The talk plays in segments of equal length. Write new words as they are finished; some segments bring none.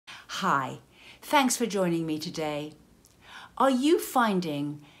Hi, thanks for joining me today. Are you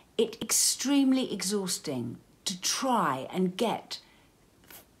finding it extremely exhausting to try and get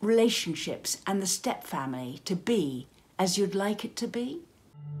relationships and the step family to be as you'd like it to be?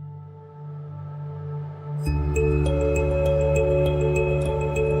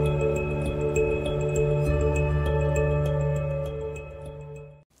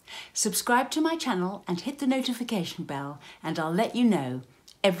 Subscribe to my channel and hit the notification bell, and I'll let you know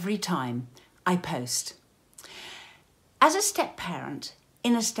every time I post. As a step parent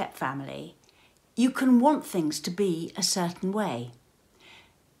in a step family, you can want things to be a certain way.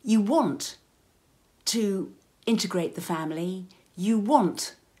 You want to integrate the family, you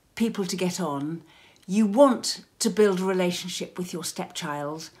want people to get on, you want to build a relationship with your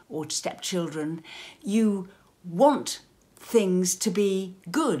stepchild or stepchildren, you want things to be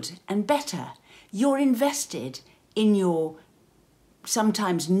good and better. You're invested in your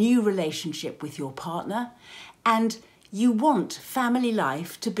sometimes new relationship with your partner, and you want family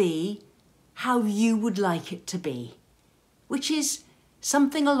life to be how you would like it to be, which is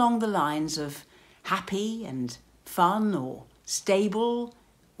something along the lines of happy and fun or stable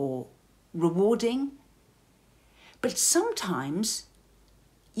or rewarding. But sometimes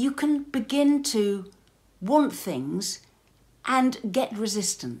you can begin to want things and get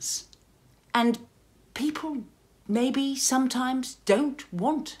resistance. And people maybe sometimes don't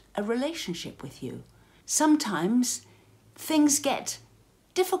want a relationship with you. Sometimes things get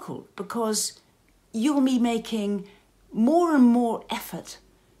difficult because you'll be making more and more effort,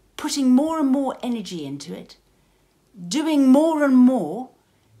 putting more and more energy into it, doing more and more,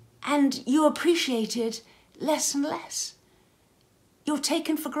 and you appreciate it less and less. You're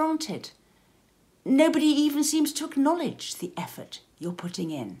taken for granted. Nobody even seems to acknowledge the effort you're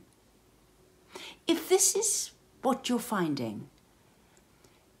putting in. If this is what you're finding,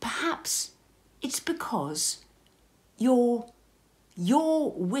 perhaps it's because your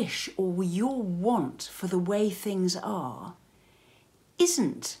wish or your want for the way things are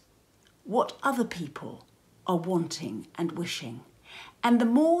isn't what other people are wanting and wishing. And the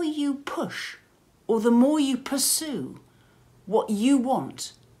more you push or the more you pursue what you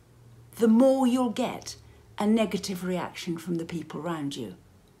want, the more you'll get a negative reaction from the people around you.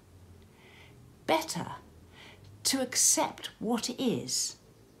 Better to accept what is.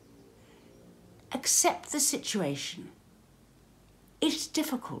 Accept the situation. It's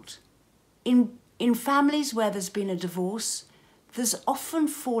difficult. In families where there's been a divorce, there's often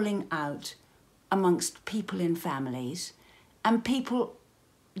falling out amongst people in families, and people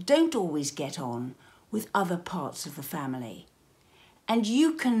don't always get on with other parts of the family. And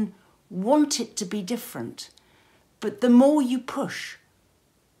you can want it to be different, but the more you push,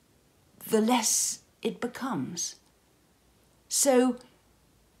 the less it becomes. So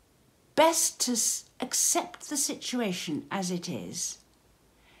best to accept the situation as it is,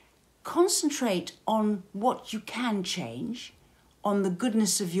 concentrate on what you can change, on the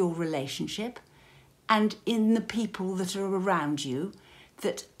goodness of your relationship and in the people that are around you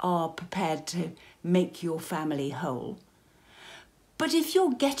that are prepared to make your family whole. But if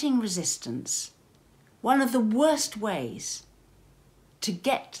you're getting resistance, one of the worst ways to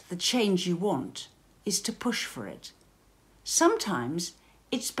get the change you want is to push for it. Sometimes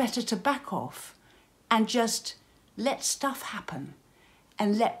it's better to back off and just let stuff happen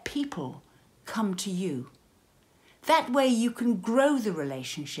and let people come to you. That way you can grow the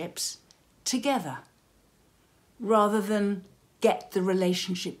relationships together rather than get the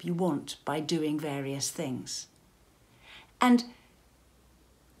relationship you want by doing various things. And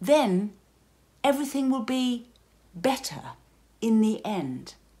then everything will be better in the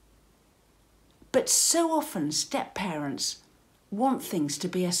end. But so often step parents want things to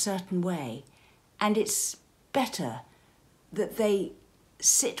be a certain way, and it's better that they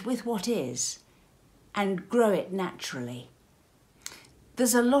sit with what is and grow it naturally.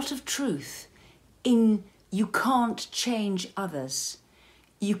 There's a lot of truth in you can't change others,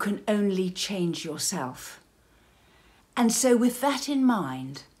 you can only change yourself. And so with that in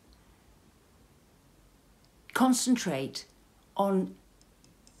mind, concentrate on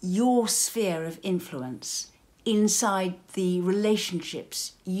your sphere of influence inside the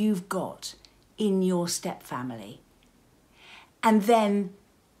relationships you've got in your step family. And then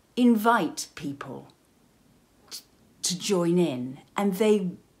invite people to join in, and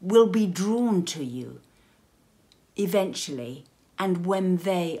they will be drawn to you eventually and when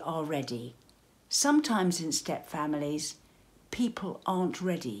they are ready. Sometimes in step families, people aren't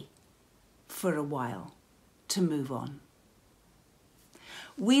ready for a while to move on.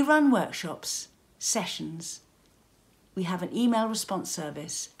 We run workshops, sessions, we have an email response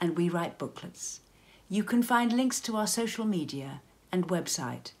service and we write booklets. You can find links to our social media and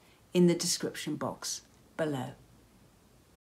website in the description box below.